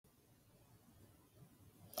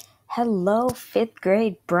Hello, fifth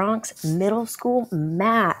grade Bronx Middle School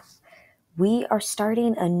math. We are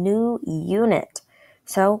starting a new unit.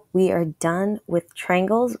 So we are done with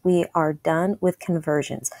triangles. We are done with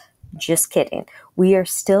conversions. Just kidding. We are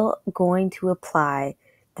still going to apply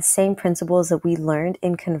the same principles that we learned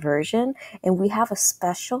in conversion, and we have a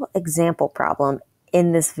special example problem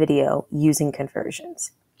in this video using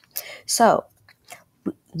conversions. So,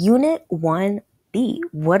 Unit 1B,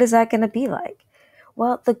 what is that going to be like?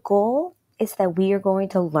 Well, the goal is that we are going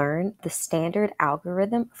to learn the standard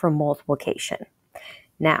algorithm for multiplication.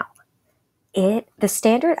 Now, the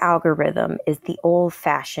standard algorithm is the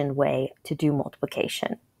old-fashioned way to do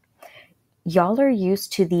multiplication. Y'all are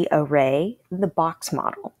used to the array, the box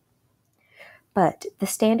model. But the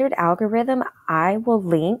standard algorithm, I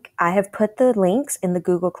have put the links in the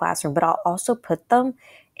Google Classroom, but I'll also put them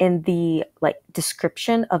in the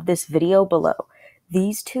description of this video below.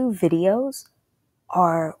 These two videos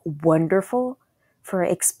are wonderful for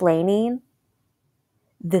explaining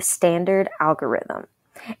the standard algorithm.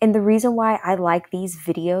 And the reason why I like these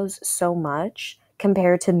videos so much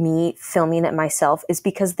compared to me filming it myself is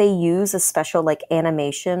because they use a special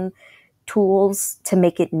animation tools to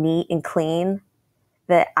make it neat and clean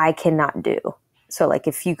that I cannot do. So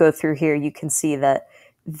if you go through here, you can see that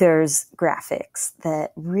there's graphics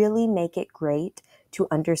that really make it great to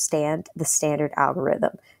understand the standard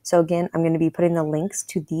algorithm. So again, I'm going to be putting the links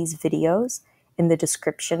to these videos in the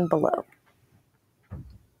description below.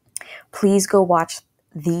 Please go watch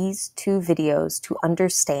these two videos to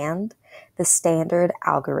understand the standard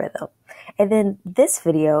algorithm. And then this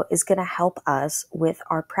video is going to help us with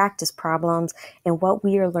our practice problems and what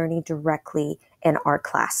we are learning directly in our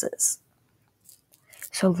classes.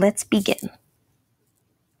 So let's begin.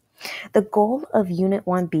 The goal of Unit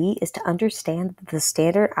 1B is to understand that the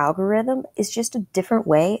standard algorithm is just a different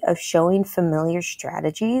way of showing familiar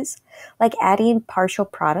strategies, like adding partial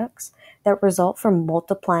products that result from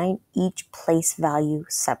multiplying each place value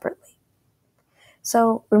separately.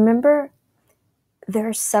 So remember, there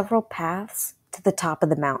are several paths to the top of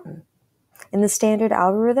the mountain. And the standard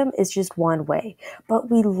algorithm is just one way,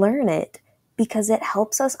 but we learn it because it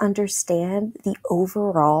helps us understand the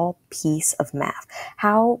overall piece of math,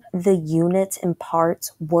 how the units and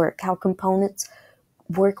parts work, how components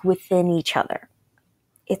work within each other.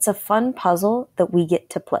 It's a fun puzzle that we get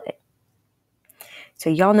to play.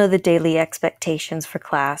 So y'all know the daily expectations for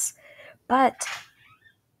class, but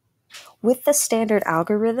with the standard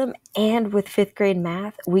algorithm and with fifth grade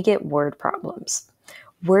math, we get word problems.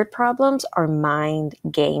 Word problems are mind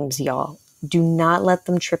games, y'all. Do not let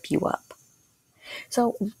them trip you up.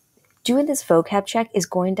 So doing this vocab check is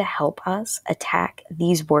going to help us attack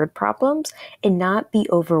these word problems and not be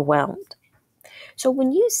overwhelmed. So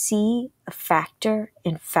when you see a factor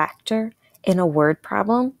in a word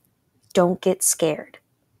problem, don't get scared.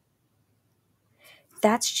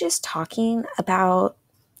 That's just talking about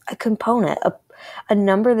a component, a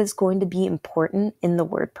number that's going to be important in the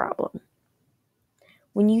word problem.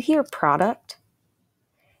 When you hear product,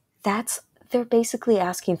 they're basically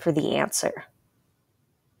asking for the answer.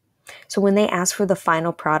 So when they ask for the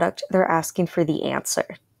final product, they're asking for the answer.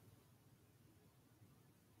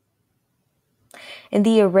 In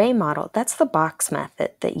the array model, that's the box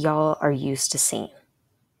method that y'all are used to seeing.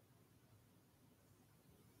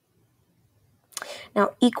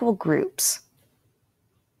 Now, equal groups.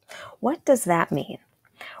 What does that mean?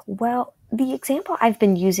 Well, the example I've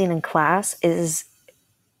been using in class is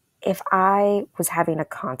if I was having a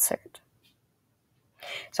concert.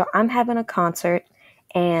 So I'm having a concert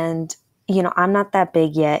and, I'm not that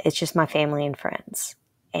big yet. It's just my family and friends.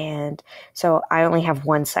 And so I only have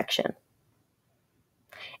one section.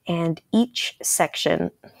 And each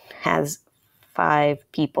section has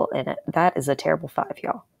 5 people in it. That is a terrible 5,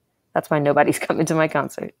 y'all. That's why nobody's coming to my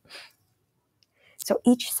concert. So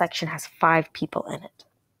each section has 5 people in it.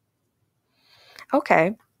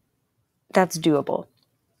 Okay, that's doable.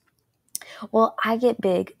 Well, I get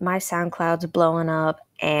big, my SoundCloud's blowing up,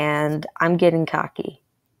 and I'm getting cocky.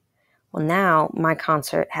 Well, now my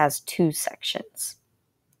concert has 2 sections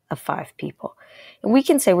of 5 people. And we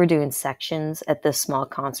can say we're doing sections at this small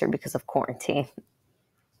concert because of quarantine.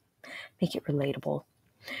 Make it relatable.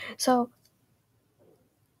 So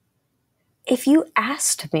if you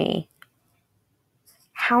asked me,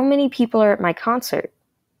 how many people are at my concert?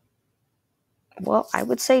 Well, I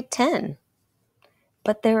would say 10.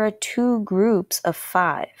 But there are 2 groups of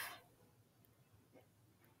 5.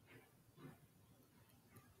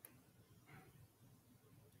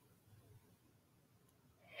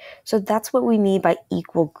 So that's what we mean by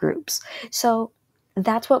equal groups. So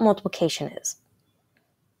that's what multiplication is.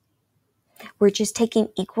 we're just taking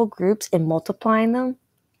equal groups and multiplying them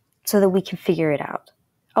so that we can figure it out.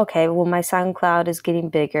 Okay, well, my SoundCloud is getting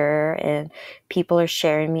bigger and people are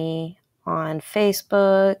sharing me on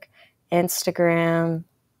Facebook, Instagram.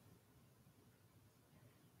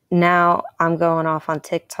 Now I'm going off on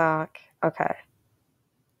TikTok. Okay.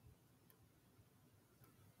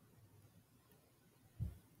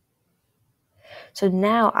 So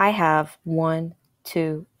now I have 1,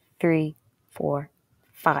 2, 3, 4,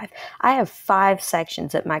 5. I have 5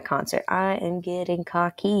 sections at my concert. I am getting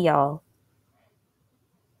cocky, y'all.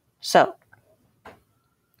 So,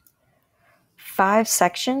 5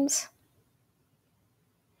 sections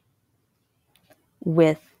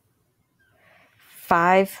with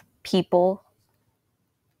 5 people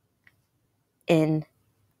in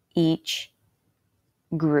each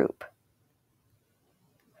group.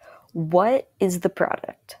 What is the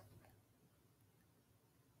product?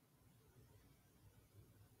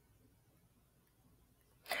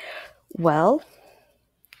 Well,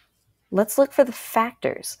 let's look for the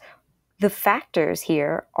factors. The factors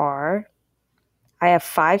here are I have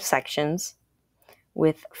 5 sections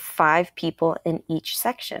with 5 people in each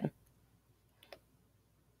section.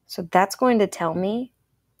 So that's going to tell me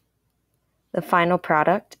the final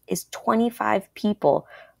product is 25 people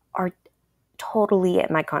are totally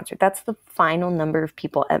at my concert. That's the final number of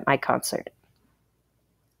people at my concert.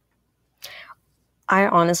 I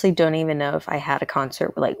honestly don't even know if I had a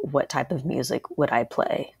concert, like what type of music would I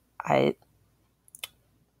play?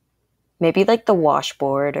 Maybe like the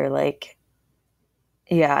washboard or like,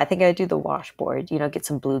 yeah, I think I'd do the washboard, get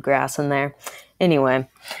some bluegrass in there. Anyway,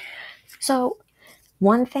 so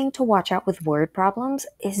one thing to watch out with word problems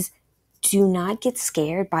is do not get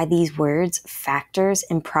scared by these words, factors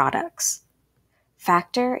and products.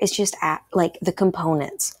 Factor is just like the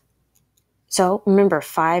components. So remember,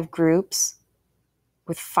 5 groups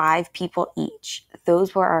with 5 people each.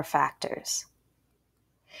 Those were our factors.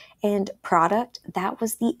 And product, that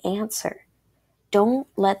was the answer. Don't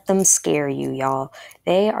let them scare you, y'all.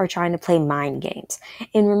 They are trying to play mind games.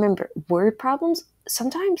 And remember, word problems,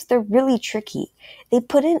 sometimes they're really tricky. They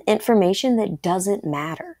put in information that doesn't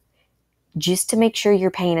matter just to make sure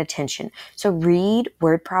you're paying attention. So read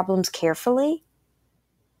word problems carefully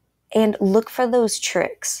and look for those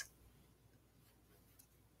tricks.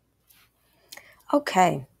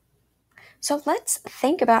 Okay, so let's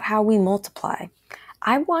think about how we multiply.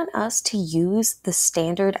 I want us to use the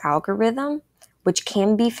standard algorithm, which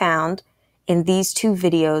can be found in these 2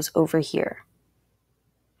 videos over here.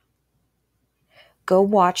 Go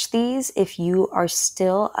watch these if you are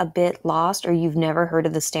still a bit lost or you've never heard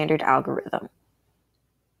of the standard algorithm.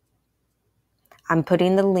 I'm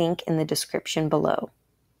putting the link in the description below.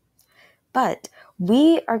 But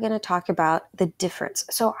we are going to talk about the difference.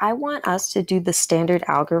 So I want us to do the standard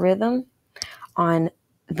algorithm on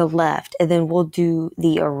the left, and then we'll do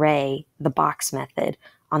the array, the box method,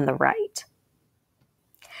 on the right.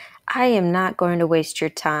 I am not going to waste your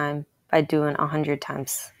time by doing 100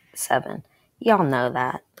 times 7. Y'all know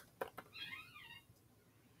that.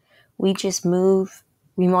 We just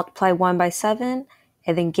we multiply 1 by 7,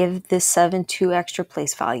 and then give this 7 2 extra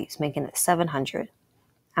place values, making it 700.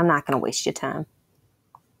 I'm not going to waste your time.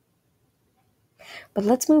 But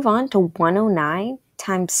let's move on to 109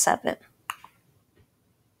 times 7.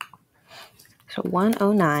 So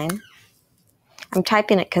 109. I'm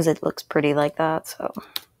typing it because it looks pretty like that, so.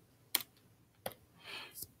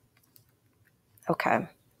 Okay.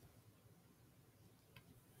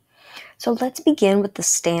 So let's begin with the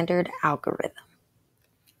standard algorithm.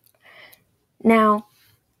 Now,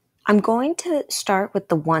 I'm going to start with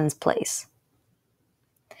the ones place.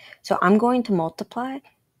 So I'm going to multiply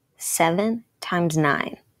 7 times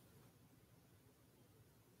 9.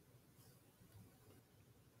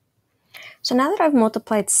 So now that I've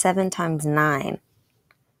multiplied 7 times 9,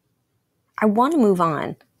 I want to move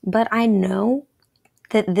on, but I know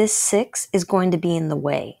that this 6 is going to be in the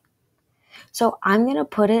way. So I'm going to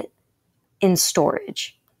put it in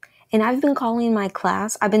storage. And I've been telling my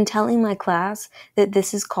class that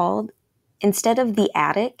this is called, instead of the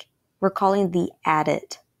attic, we're calling the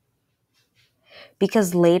addit.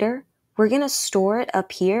 Because later, we're going to store it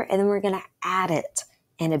up here and then we're going to add it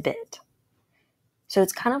in a bit. So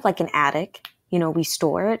it's kind of like an attic. We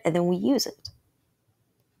store it and then we use it.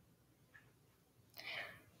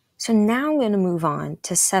 So now I'm going to move on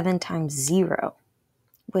to 7 times 0,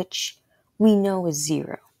 which we know is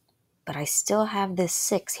 0. But I still have this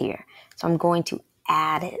 6 here. So I'm going to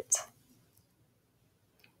add it.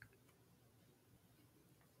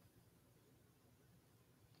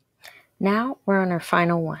 Now we're on our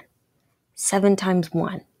final one. 7 times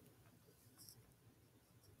 1.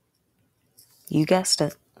 You guessed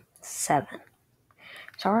it, 7.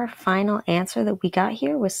 So our final answer that we got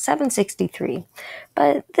here was 763.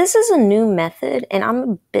 But this is a new method and I'm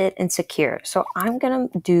a bit insecure. So I'm going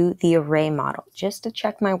to do the array model just to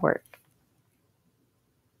check my work.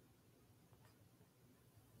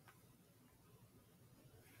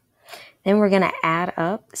 Then we're going to add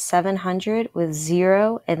up 700 with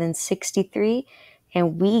 0 and then 63.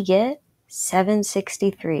 And we get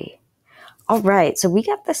 763. All right, so we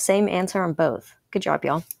got the same answer on both. Good job,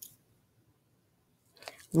 y'all.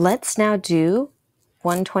 Let's now do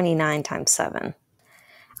 129 times 7.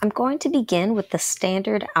 I'm going to begin with the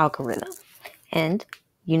standard algorithm. And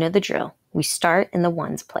you know the drill. We start in the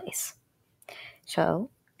ones place. So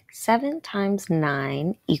 7 times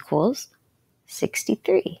 9 equals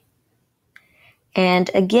 63.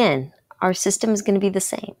 And again, our system is going to be the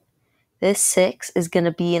same. This 6 is going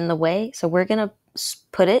to be in the way, so we're going to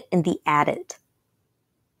put it in the added.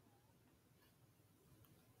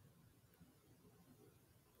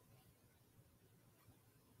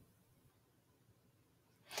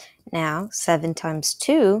 Now, 7 times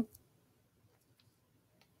 2,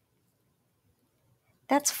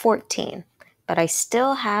 that's 14. But I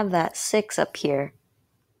still have that 6 up here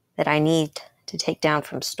that I need to take down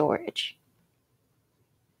from storage.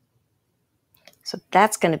 So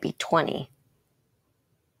that's going to be 20.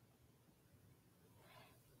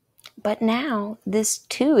 But now this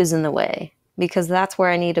 2 is in the way because that's where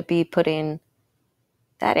I need to be putting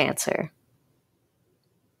that answer.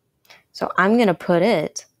 So I'm going to put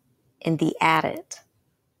it in the added.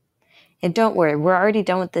 And don't worry, we're already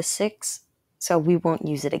done with this 6, so we won't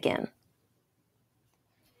use it again.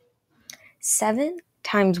 7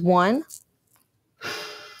 times 1.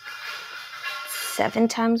 7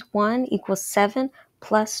 times 1 equals 7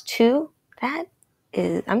 plus 2. That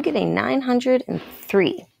is, I'm getting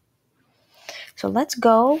 903. So let's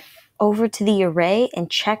go over to the array and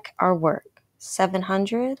check our work.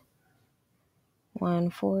 700,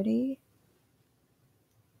 140.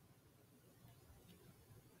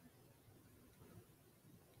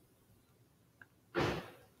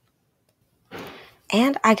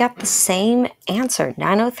 And I got the same answer,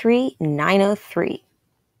 903, 903.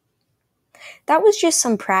 That was just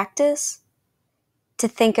some practice to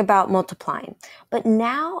think about multiplying. But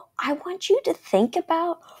now I want you to think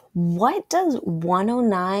about, what does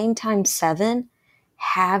 109 times 7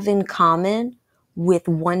 have in common with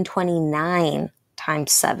 129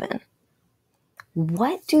 times 7?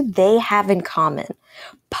 What do they have in common?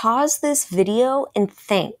 Pause this video and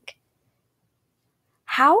think.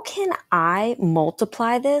 How can I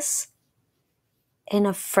multiply this in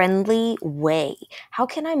a friendly way? How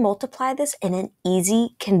can I multiply this in an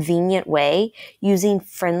easy, convenient way using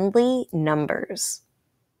friendly numbers?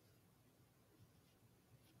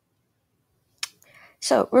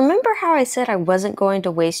 So remember how I said I wasn't going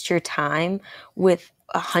to waste your time with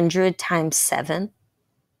 100 times 7?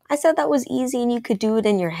 I said that was easy and you could do it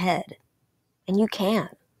in your head. And you can.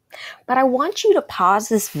 But I want you to pause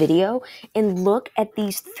this video and look at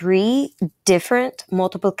these 3 different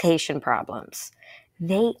multiplication problems.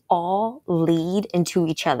 They all lead into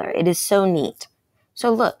each other. It is so neat.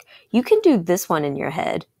 So look, you can do this one in your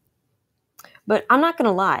head. But I'm not going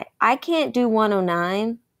to lie. I can't do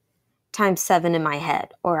 109 times 7 in my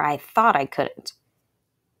head, or I thought I couldn't.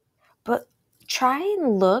 But try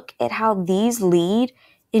and look at how these lead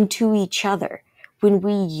into each other when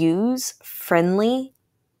we use friendly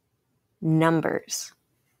numbers.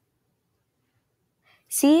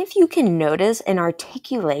 See if you can notice and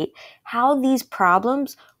articulate how these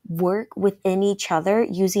problems work within each other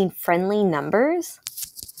using friendly numbers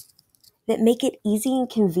that make it easy and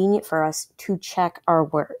convenient for us to check our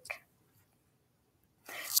work.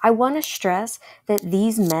 I want to stress that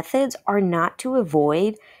these methods are not to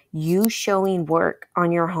avoid you showing work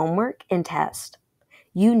on your homework and test.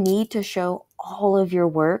 You need to show all of your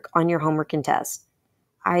work on your homework and test.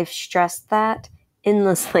 I've stressed that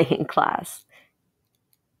endlessly in class.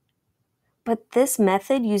 But this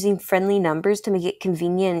method, using friendly numbers to make it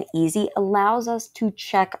convenient and easy, allows us to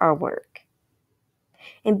check our work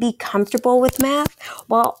and be comfortable with math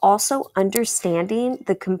while also understanding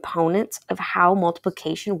the components of how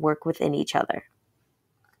multiplication work within each other.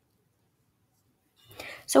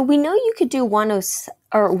 So we know you could do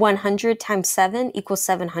 100 times 7 equals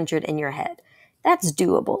 700 in your head. That's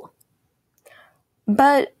doable.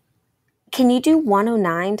 But can you do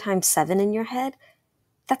 109 times 7 in your head?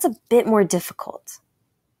 That's a bit more difficult.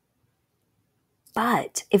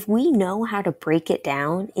 But if we know how to break it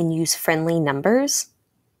down and use friendly numbers,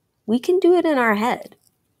 we can do it in our head.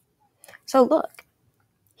 So look,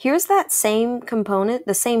 Here's that same component,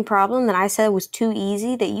 the same problem that I said was too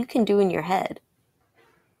easy that you can do in your head.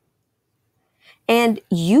 And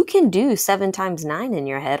you can do 7 times 9 in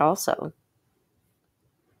your head also.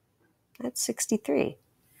 That's 63.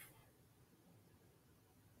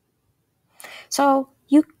 So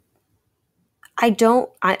let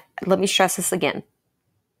me stress this again.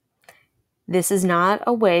 This is not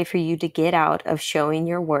a way for you to get out of showing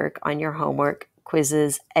your work on your homework,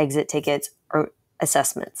 quizzes, exit tickets, or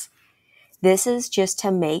assessments. This is just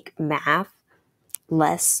to make math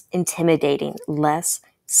less intimidating, less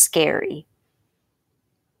scary.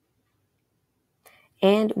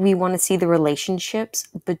 And we want to see the relationships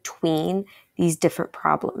between these different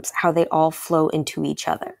problems, how they all flow into each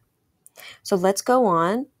other. So let's go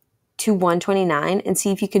on to 129 and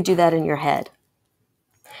see if you can do that in your head.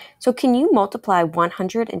 So can you multiply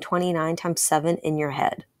 129 times 7 in your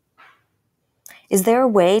head? Is there a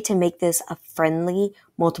way to make this a friendly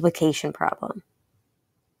multiplication problem?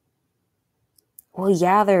 Well,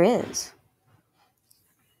 yeah, there is.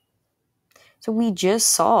 So we just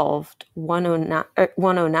solved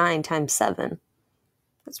 109 times 7.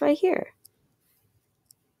 That's right here.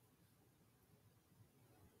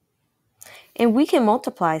 And we can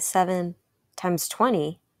multiply 7 times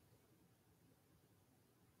 20.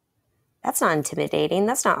 That's not intimidating.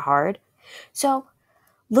 That's not hard. So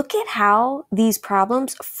look at how these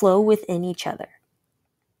problems flow within each other.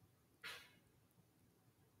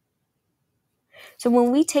 So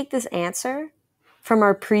when we take this answer from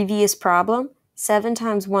our previous problem, 7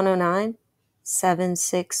 times 109,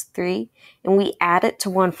 763, and we add it to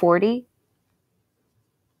 140,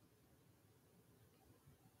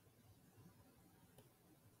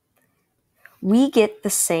 we get the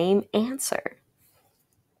same answer.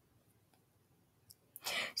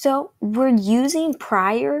 So we're using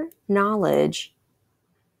prior knowledge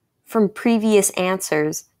from previous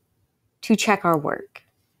answers to check our work.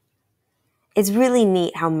 It's really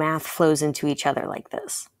neat how math flows into each other like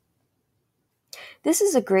this. This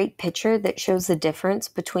is a great picture that shows the difference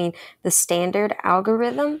between the standard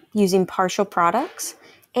algorithm using partial products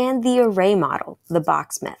and the array model, the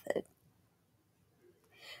box method.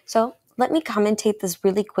 So let me commentate this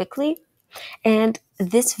really quickly. And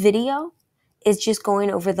this video is just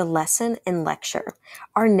going over the lesson and lecture.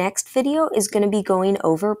 Our next video is going to be going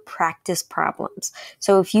over practice problems.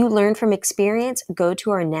 So if you learn from experience, go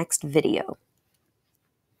to our next video.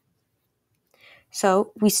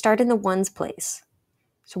 So we start in the ones place.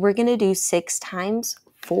 So we're going to do 6 times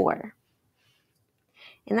 4.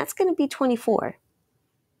 And that's going to be 24.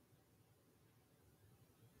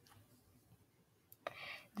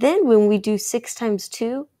 Then when we do 6 times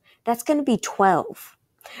 2, that's going to be 12.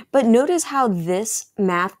 But notice how this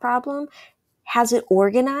math problem has it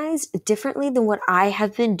organized differently than what I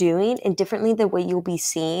have been doing and differently than what you'll be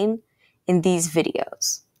seeing in these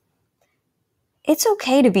videos. It's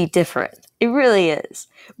okay to be different. It really is.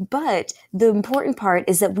 But the important part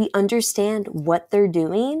is that we understand what they're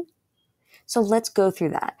doing. So let's go through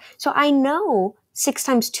that. So I know 6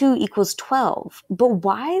 times 2 equals 12, but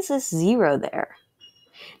why is this 0 there?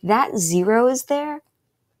 That 0 is there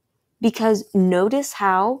because notice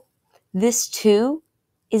how this 2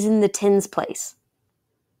 is in the tens place.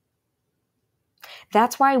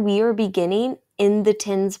 That's why we are beginning in the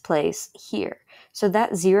tens place here. So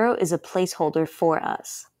that 0 is a placeholder for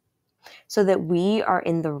us so that we are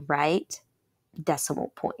in the right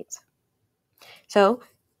decimal point. So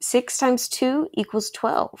 6 times 2 equals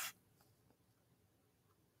 12.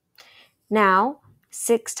 Now,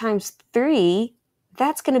 6 times 3,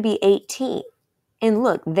 that's going to be 18. And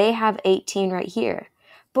look, they have 18 right here.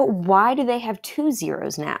 But why do they have 2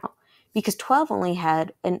 zeros now? Because 12 only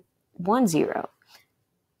had 1 0.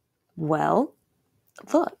 Well,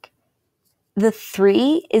 look, the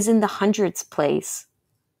 3 is in the hundreds place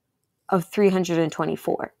of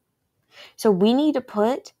 324. So we need to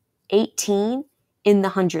put 18 in the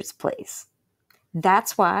hundreds place.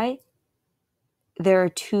 That's why there are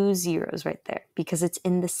 2 zeros right there, because it's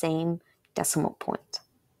in the same decimal point.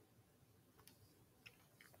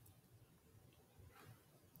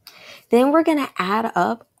 Then we're going to add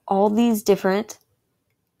up all these different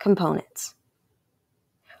components,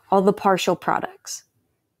 all the partial products.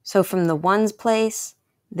 So from the ones place,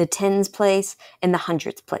 the tens place, and the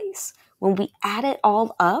hundreds place. When we add it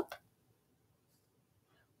all up,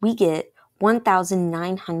 we get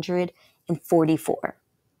 1,944.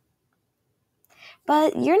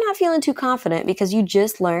 But you're not feeling too confident because you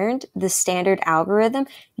just learned the standard algorithm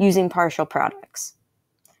using partial products.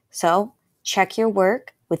 So check your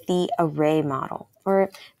work with the array model, or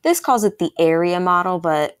this calls it the area model,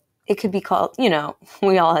 but it could be called,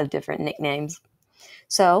 we all have different nicknames.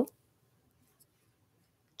 So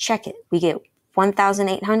check it. We get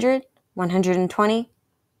 1,800, 120,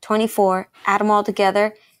 24, add them all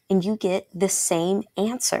together, and you get the same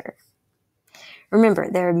answer.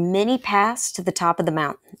 Remember, there are many paths to the top of the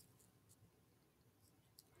mountain.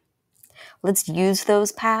 Let's use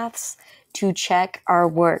those paths to check our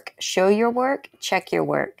work. Show your work, check your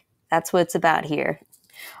work. That's what it's about here.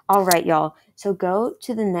 All right, y'all. So go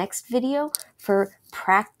to the next video for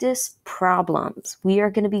practice problems. We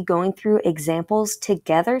are going to be going through examples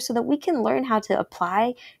together so that we can learn how to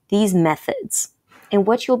apply these methods and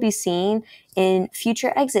what you'll be seeing in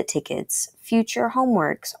future exit tickets, future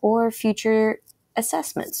homeworks, or future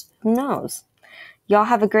assessments. Who knows? Y'all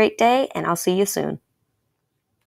have a great day, and I'll see you soon.